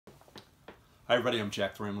Hi everybody, I'm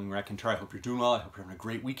Jack the Rambling Raconteur. I hope you're doing well. I hope you're having a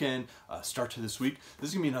great weekend. Start to this week. This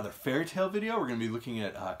is going to be another fairy tale video. We're going to be looking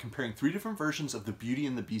at comparing three different versions of the Beauty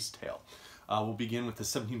and the Beast tale. We'll begin with the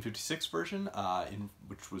 1756 version,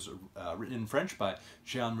 which was written in French by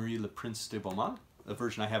Jean-Marie Le Prince de Beaumont. The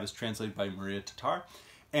version I have is translated by Maria Tatar.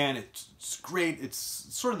 And it's great. It's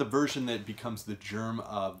sort of the version that becomes the germ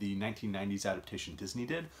of the 1990s adaptation Disney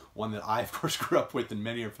did, one that I, of course, grew up with and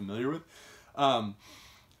many are familiar with.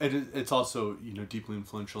 It's also, deeply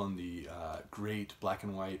influential in the great black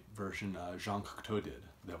and white version Jean Cocteau did.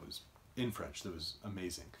 That was in French. That was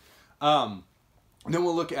amazing. Then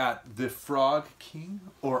we'll look at The Frog King,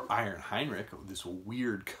 or Iron Heinrich, this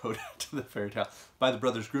weird coda to the fairy tale, by the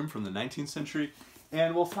brothers Grimm from the 19th century.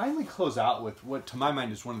 And we'll finally close out with what, to my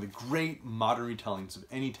mind, is one of the great modern retellings of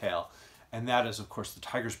any tale, and that is, of course, The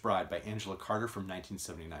Tiger's Bride by Angela Carter from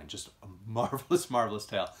 1979. Just a marvelous, marvelous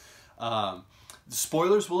tale.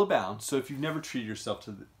 Spoilers will abound, so if you've never treated yourself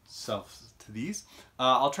to these,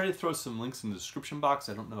 I'll try to throw some links in the description box.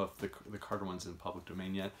 I don't know if the Carter one's in public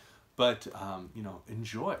domain yet, but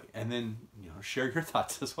enjoy, and then share your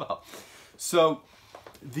thoughts as well. So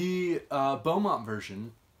the Beaumont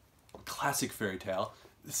version, classic fairy tale,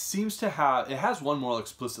 seems to have, it has one moral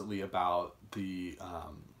explicitly about the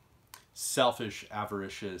selfish,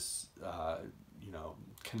 avaricious,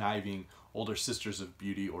 conniving older sisters of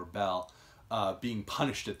Beauty or Belle being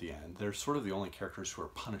punished at the end. They're sort of the only characters who are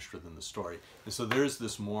punished within the story. And so there's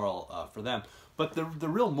this moral for them. But the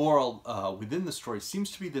real moral within the story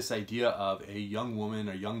seems to be this idea of a young woman,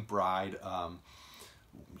 a young bride,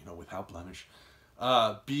 without blemish,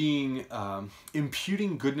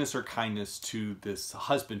 imputing goodness or kindness to this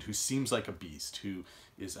husband who seems like a beast, who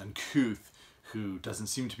is uncouth, who doesn't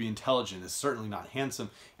seem to be intelligent, is certainly not handsome,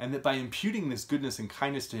 and that by imputing this goodness and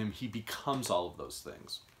kindness to him, he becomes all of those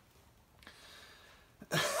things.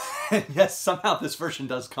 And yes, somehow this version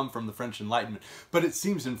does come from the French Enlightenment, but it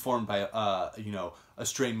seems informed by a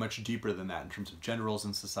strain much deeper than that in terms of gender roles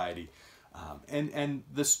in society. And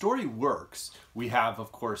the story works. We have,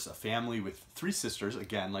 of course, a family with three sisters,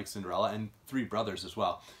 again, like Cinderella, and three brothers as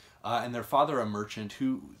well. And their father, a merchant,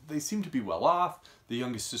 who they seem to be well off. The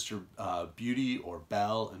youngest sister, Beauty, or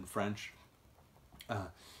Belle in French,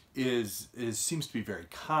 seems to be very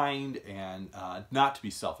kind and not to be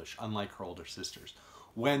selfish, unlike her older sisters.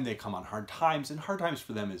 When they come on hard times, and hard times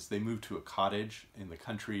for them is they move to a cottage in the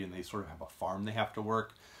country and they sort of have a farm they have to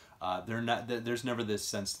work. There's never this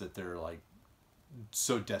sense that they're like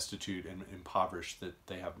so destitute and impoverished that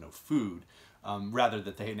they have no food, rather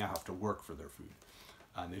that they now have to work for their food.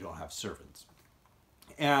 They don't have servants.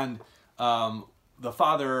 And the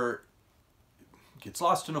father gets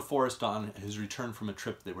lost in a forest on his return from a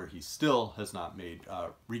trip where he still has not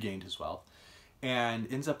regained his wealth,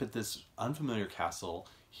 and ends up at this unfamiliar castle.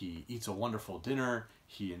 He eats a wonderful dinner.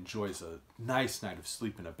 He enjoys a nice night of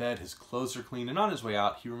sleep in a bed. His clothes are clean. And on his way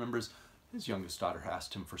out, he remembers his youngest daughter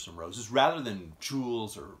asked him for some roses rather than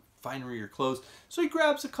jewels or finery or clothes. So he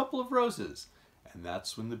grabs a couple of roses. And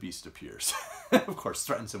that's when the beast appears. Of course,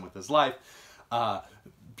 threatens him with his life.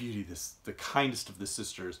 Beauty, the kindest of the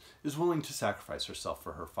sisters, is willing to sacrifice herself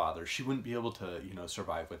for her father. She wouldn't be able to,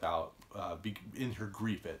 survive without, in her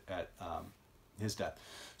grief at his death.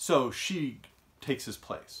 So she takes his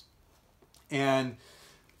place. And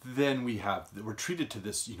then we're treated to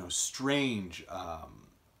this, strange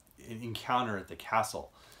encounter at the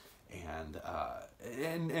castle. And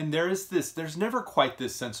there's never quite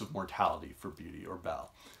this sense of mortality for Beauty or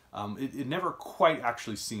Belle. It never quite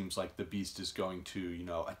actually seems like the beast is going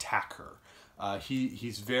to, attack her.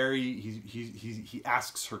 He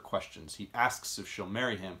asks her questions. He asks if she'll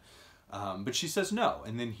marry him. But she says no,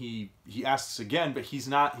 and then he asks again, but he's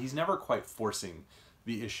never quite forcing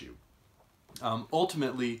the issue.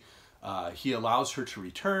 Ultimately, he allows her to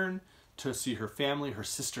return to see her family. Her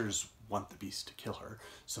sisters want the beast to kill her,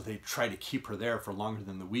 so they try to keep her there for longer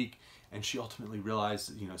than the week, and she ultimately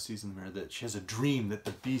realizes, sees in the mirror that she has a dream that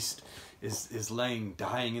the beast is laying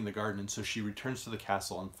dying in the garden, and so she returns to the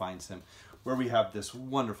castle and finds him, where we have this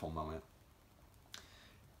wonderful moment.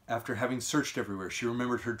 After having searched everywhere, she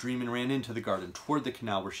remembered her dream and ran into the garden, toward the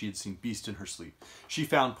canal where she had seen Beast in her sleep. She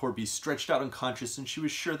found poor Beast stretched out unconscious, and she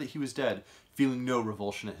was sure that he was dead. Feeling no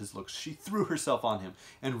revulsion at his looks, she threw herself on him,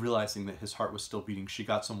 and realizing that his heart was still beating, she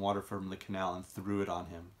got some water from the canal and threw it on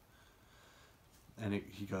him. And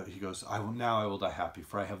he goes, now I will die happy,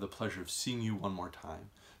 for I have the pleasure of seeing you one more time.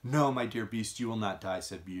 No, my dear Beast, you will not die,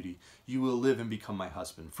 said Beauty. You will live and become my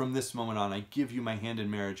husband. From this moment on, I give you my hand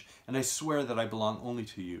in marriage, and I swear that I belong only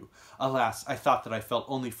to you. Alas, I thought that I felt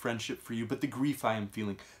only friendship for you, but the grief I am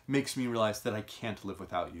feeling makes me realize that I can't live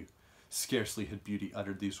without you. Scarcely had Beauty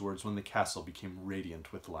uttered these words when the castle became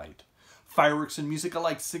radiant with light. Fireworks and music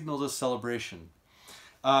alike signaled a celebration.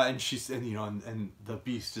 And the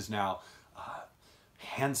Beast is now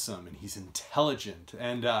handsome, and he's intelligent,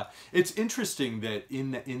 and it's interesting that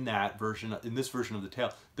in this version of the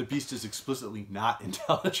tale, the Beast is explicitly not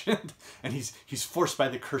intelligent, and he's forced by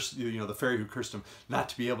the curse, the fairy who cursed him, not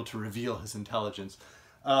to be able to reveal his intelligence.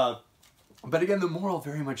 But again, the moral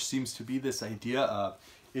very much seems to be this idea of,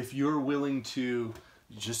 if you're willing to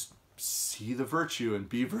just see the virtue and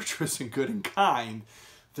be virtuous and good and kind,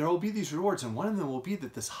 there will be these rewards, and one of them will be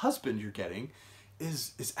that this husband you're getting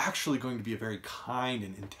is actually going to be a very kind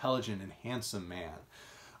and intelligent and handsome man.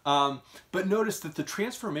 But notice that the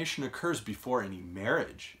transformation occurs before any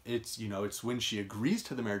marriage. It's when she agrees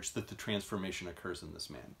to the marriage that the transformation occurs in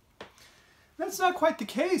this man. That's not quite the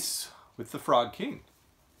case with the Frog King.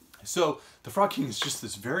 So the Frog King is just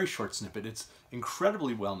this very short snippet. It's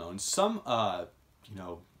incredibly well known. Some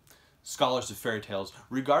scholars of fairy tales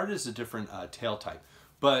regard it as a different tale type.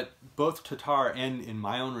 But both Tatar and in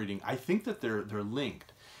my own reading, I think that they're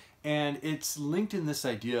linked. And it's linked in this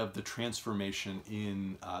idea of the transformation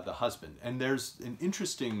in the husband. And there's an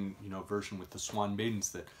interesting version with the Swan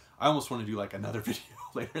Maidens that I almost want to do like another video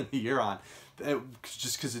later in the year on,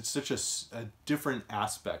 just because it's such a different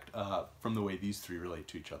aspect from the way these three relate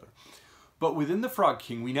to each other. But within the Frog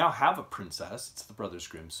King, we now have a princess. It's the Brothers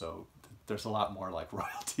Grimm, so there's a lot more like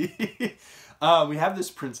royalty. We have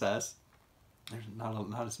this princess. There's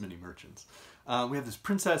not as many merchants. We have this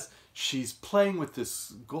princess. She's playing with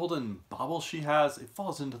this golden bauble she has. It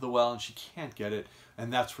falls into the well and she can't get it.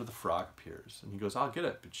 And that's where the frog appears. And he goes, I'll get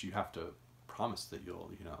it, but you have to promise that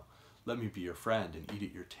you'll, let me be your friend and eat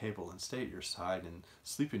at your table and stay at your side and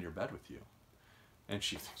sleep in your bed with you. And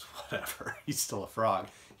she thinks, whatever, he's still a frog.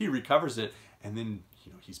 He recovers it, and then,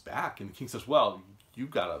 he's back. And the king says, well, you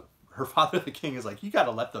gotta, her father, the king, is like, you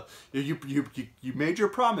gotta let you made your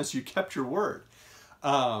promise, you kept your word.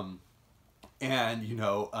 The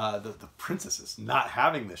princess is not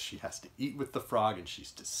having this. She has to eat with the frog, and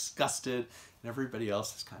she's disgusted, and everybody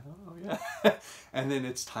else is kind of, oh yeah. And then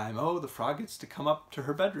it's time, the frog gets to come up to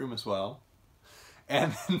her bedroom as well.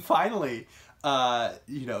 And then finally,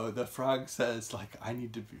 the frog says, like,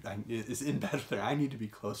 is in bed with her, I need to be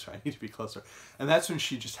closer, I need to be closer. And that's when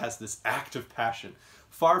she just has this act of passion.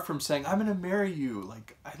 Far from saying, I'm going to marry you,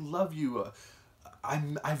 like, I love you,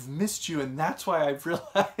 I've missed you, and that's why I've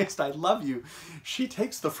realized I love you. She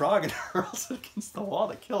takes the frog and hurls it against the wall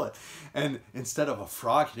to kill it. And instead of a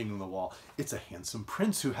frog hitting the wall, it's a handsome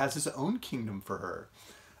prince who has his own kingdom for her.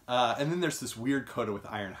 And then there's this weird coda with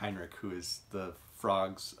Iron Heinrich, who is the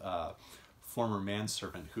frog's former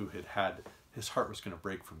manservant, who had his heart was going to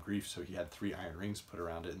break from grief, so he had 3 iron rings put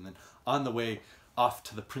around it. And then on the way off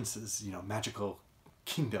to the prince's, magical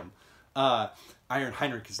kingdom, Iron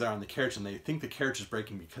Heinrich is there on the carriage, and they think the carriage is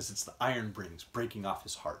breaking because it's the iron rings breaking off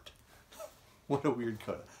his heart. What a weird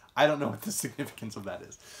coda. I don't know what the significance of that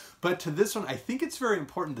is. But to this one, I think it's very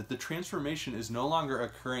important that the transformation is no longer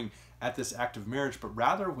occurring at this act of marriage, but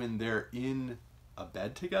rather when they're in a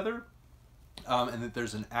bed together, and that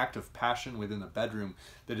there's an act of passion within the bedroom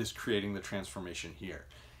that is creating the transformation here.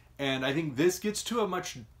 And I think this gets to a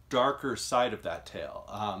much darker side of that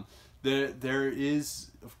tale. There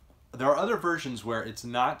are other versions where it's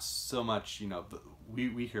not so much,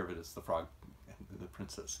 we hear of it as the frog and the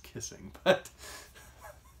princess kissing, but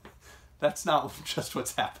that's not just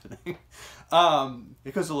what's happening.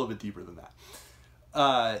 It goes a little bit deeper than that.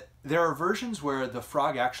 There are versions where the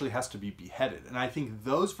frog actually has to be beheaded, and I think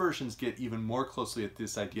those versions get even more closely at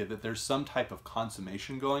this idea that there's some type of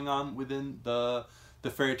consummation going on within the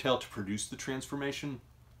fairy tale to produce the transformation.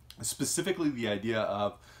 Specifically the idea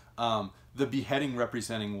of the beheading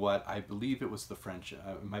representing what I believe it was the French,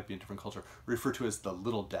 it might be a different culture, referred to as the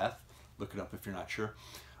little death. Look it up if you're not sure.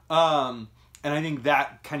 And I think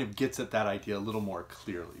that kind of gets at that idea a little more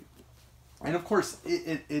clearly. And of course,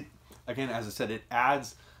 it again, as I said, it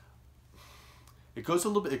cuts a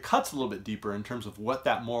little bit deeper in terms of what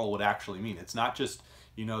that moral would actually mean. It's not just,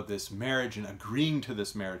 this marriage and agreeing to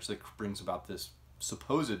this marriage that brings about this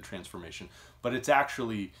supposed transformation, but it's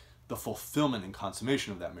actually the fulfillment and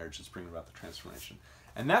consummation of that marriage that's bringing about the transformation.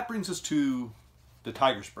 And that brings us to the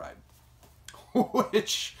Tiger's Bride,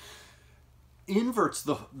 which inverts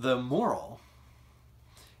the moral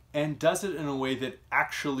and does it in a way that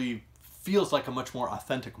actually feels like a much more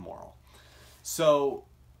authentic moral. So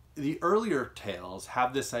the earlier tales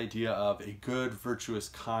have this idea of a good, virtuous,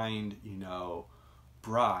 kind,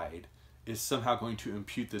 bride is somehow going to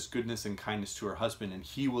impute this goodness and kindness to her husband, and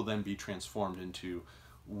he will then be transformed into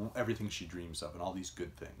everything she dreams of and all these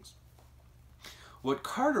good things. What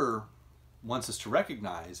Carter wants us to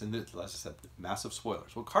recognize, and this, as I said, massive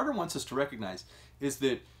spoilers, what Carter wants us to recognize is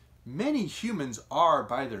that many humans are,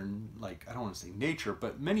 by their, like, I don't want to say nature,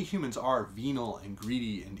 but many humans are venal and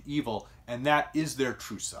greedy and evil, and that is their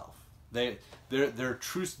true self. Their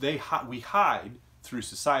true, we hide through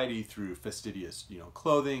society, through fastidious,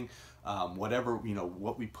 clothing, whatever,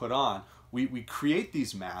 what we put on. We create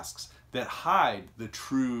these masks that hide the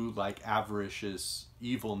true, like, avaricious,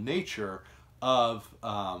 evil nature of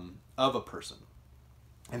a person.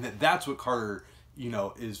 And that's what Carter,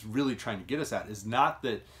 is really trying to get us at, is not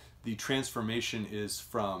that the transformation is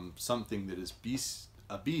from something that is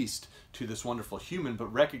a beast to this wonderful human,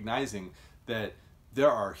 but recognizing that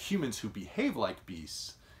there are humans who behave like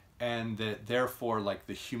beasts, and that therefore, like,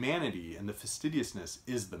 the humanity and the fastidiousness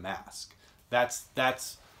is the mask. That's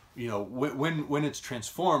when it's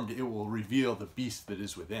transformed, it will reveal the beast that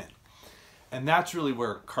is within. And that's really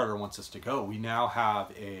where Carter wants us to go. We now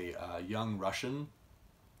have a young Russian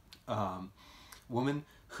woman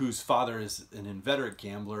whose father is an inveterate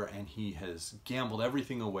gambler, and he has gambled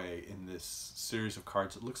everything away in this series of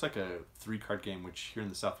cards. It looks like a 3-card game, which here in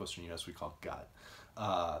the southwestern U.S. we call Gut.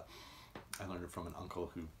 I learned it from an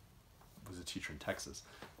uncle who was a teacher in Texas.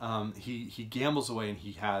 He gambles away, and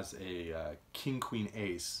he has a king, queen,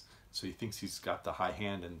 ace. So he thinks he's got the high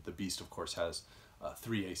hand, and the beast, of course, has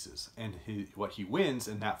 3 aces. And what he wins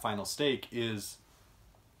in that final stake is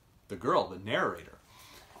the girl, the narrator.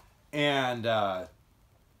 And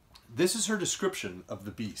this is her description of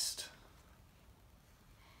the beast.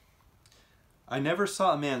 I never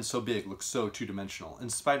saw a man so big look so two-dimensional, in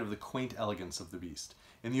spite of the quaint elegance of the beast,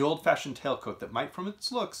 in the old-fashioned tailcoat that might, from its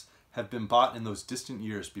looks, have been bought in those distant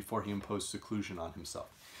years before he imposed seclusion on himself.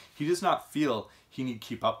 He does not feel he need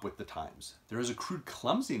keep up with the times. There is a crude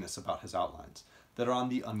clumsiness about his outlines that are on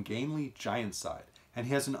the ungainly giant side, and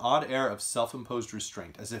he has an odd air of self-imposed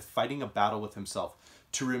restraint, as if fighting a battle with himself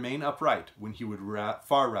to remain upright when he would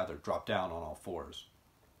far rather drop down on all fours.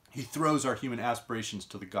 He throws our human aspirations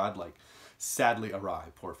to the godlike, sadly awry,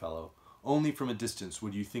 poor fellow. Only from a distance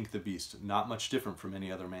would you think the beast not much different from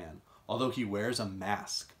any other man, although he wears a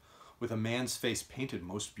mask, with a man's face painted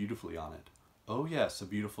most beautifully on it. Oh yes, a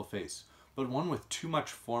beautiful face, but one with too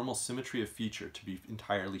much formal symmetry of feature to be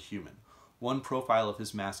entirely human. One profile of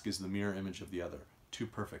his mask is the mirror image of the other, too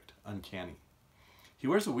perfect, uncanny. He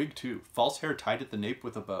wears a wig too, false hair tied at the nape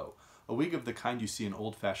with a bow, a wig of the kind you see in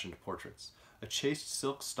old-fashioned portraits. A chaste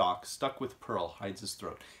silk stock stuck with pearl hides his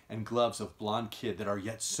throat, and gloves of blonde kid that are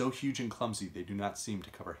yet so huge and clumsy they do not seem to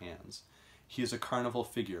cover hands. He is a carnival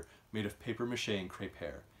figure made of papier-mâché and crepe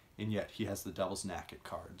hair, and yet he has the devil's knack at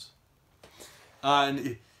cards.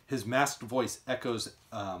 And his masked voice echoes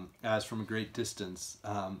as from a great distance,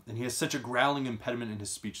 and he has such a growling impediment in his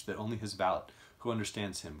speech that only his valet, who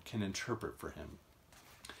understands him, can interpret for him.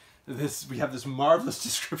 We have this marvelous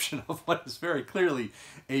description of what is very clearly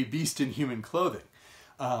a beast in human clothing,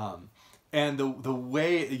 and the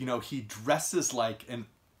way he dresses like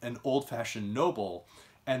an old-fashioned noble,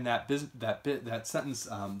 and that sentence,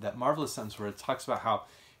 that marvelous sentence where it talks about how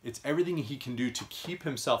it's everything he can do to keep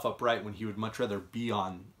himself upright when he would much rather be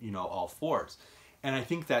on all fours. And I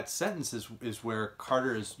think that sentence is where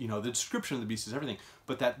Carter is, the description of the beast is everything,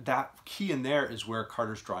 but that key in there is where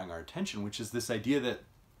Carter's drawing our attention, which is this idea that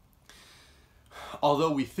although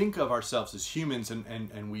we think of ourselves as humans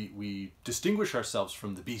and we distinguish ourselves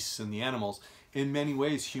from the beasts and the animals, in many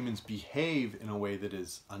ways humans behave in a way that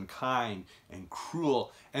is unkind and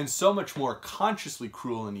cruel, and so much more consciously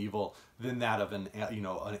cruel and evil than that of an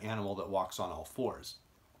animal that walks on all fours.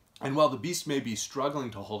 And while the beast may be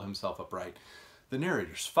struggling to hold himself upright, the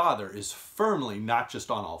narrator's father is firmly not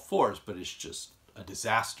just on all fours, but is just a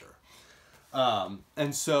disaster.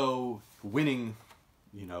 And so winning,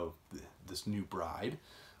 this new bride,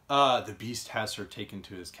 the beast has her taken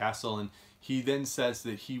to his castle, and he then says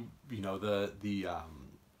that he, the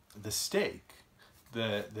stake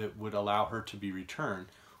that would allow her to be returned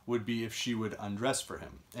would be if she would undress for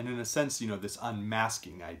him. And in a sense, this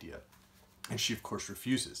unmasking idea. And she, of course,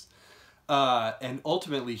 refuses. And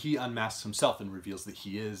ultimately, he unmasks himself and reveals that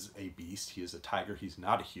he is a beast. He is a tiger. He's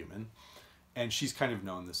not a human. And she's kind of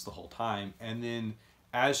known this the whole time. And then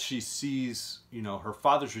as she sees, her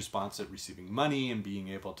father's response at receiving money and being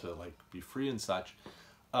able to, be free and such,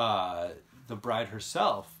 the bride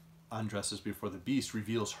herself undresses before the beast,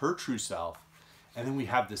 reveals her true self, and then we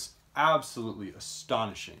have this absolutely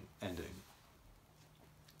astonishing ending.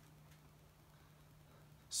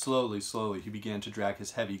 Slowly, slowly, he began to drag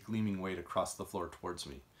his heavy, gleaming weight across the floor towards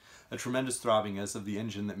me. A tremendous throbbing as of the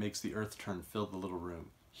engine that makes the earth turn filled the little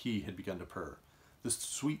room. He had begun to purr. The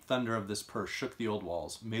sweet thunder of this purr shook the old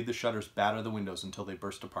walls, made the shutters batter the windows until they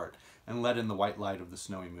burst apart, and let in the white light of the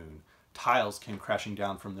snowy moon. Tiles came crashing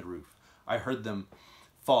down from the roof. I heard them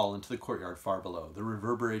fall into the courtyard far below. The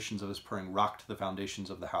reverberations of his purring rocked the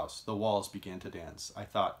foundations of the house. The walls began to dance. I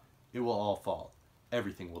thought, it will all fall.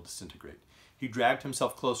 Everything will disintegrate. He dragged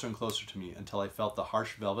himself closer and closer to me until I felt the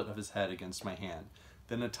harsh velvet of his head against my hand.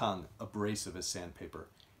 Then a tongue, abrasive as sandpaper.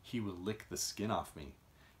 He would lick the skin off me.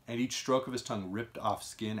 And each stroke of his tongue ripped off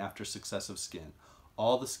skin after successive skin,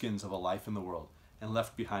 all the skins of a life in the world, and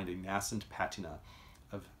left behind a nascent patina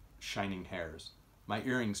of shining hairs. My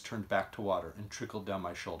earrings turned back to water and trickled down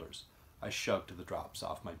my shoulders. I shoved the drops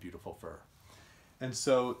off my beautiful fur. And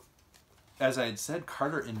so, as I had said,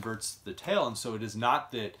 Carter inverts the tale, and so it is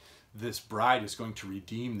not that this bride is going to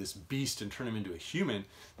redeem this beast and turn him into a human.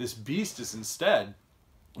 This beast is instead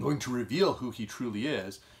going to reveal who he truly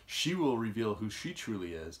is. She will reveal who she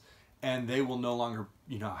truly is, and they will no longer,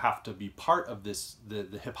 have to be part of this,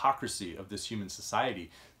 the hypocrisy of this human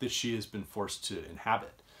society that she has been forced to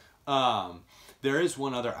inhabit. There is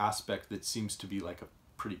one other aspect that seems to be like a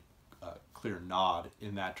pretty clear nod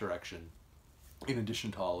in that direction, in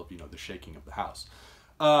addition to all of, the shaking of the house.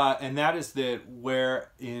 And that is that where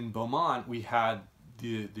in Beaumont we had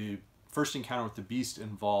the first encounter with the beast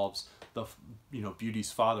involves the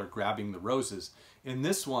Beauty's father grabbing the roses. In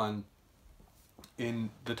this one,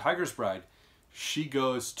 in The Tiger's Bride, she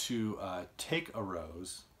goes to take a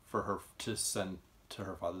rose for her to send to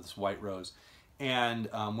her father, this white rose, and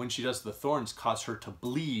when she does, the thorns cause her to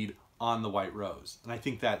bleed on the white rose. And I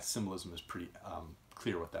think that symbolism is pretty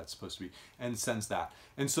clear what that's supposed to be, and sends that.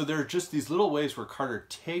 And so there are just these little ways where Carter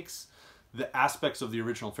takes the aspects of the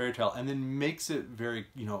original fairy tale and then makes it very,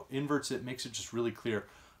 inverts it, makes it just really clear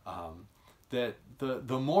that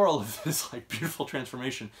the moral of this like beautiful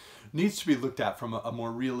transformation needs to be looked at from a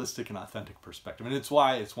more realistic and authentic perspective. And it's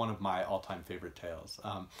why it's one of my all-time favorite tales.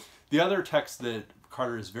 The other text that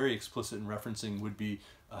Carter is very explicit in referencing would be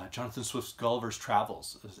Jonathan Swift's Gulliver's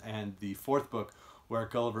Travels, and the fourth book where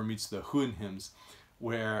Gulliver meets the Houyhnhnms,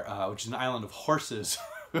 where which is an island of horses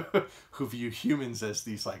who view humans as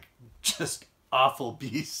these like just awful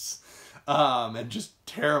beasts, and just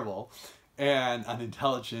terrible and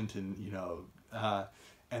unintelligent, and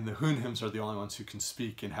and the Houyhnhnms are the only ones who can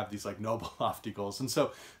speak and have these like noble lofty goals. And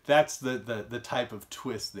so that's the type of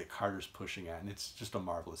twist that Carter's pushing at, and it's just a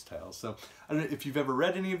marvelous tale. So I don't know if you've ever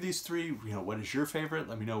read any of these three, what is your favorite?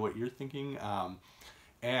 Let me know what you're thinking.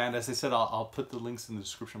 And as I said, I'll put the links in the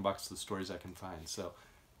description box to the stories I can find. So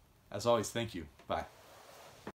as always, thank you. Bye.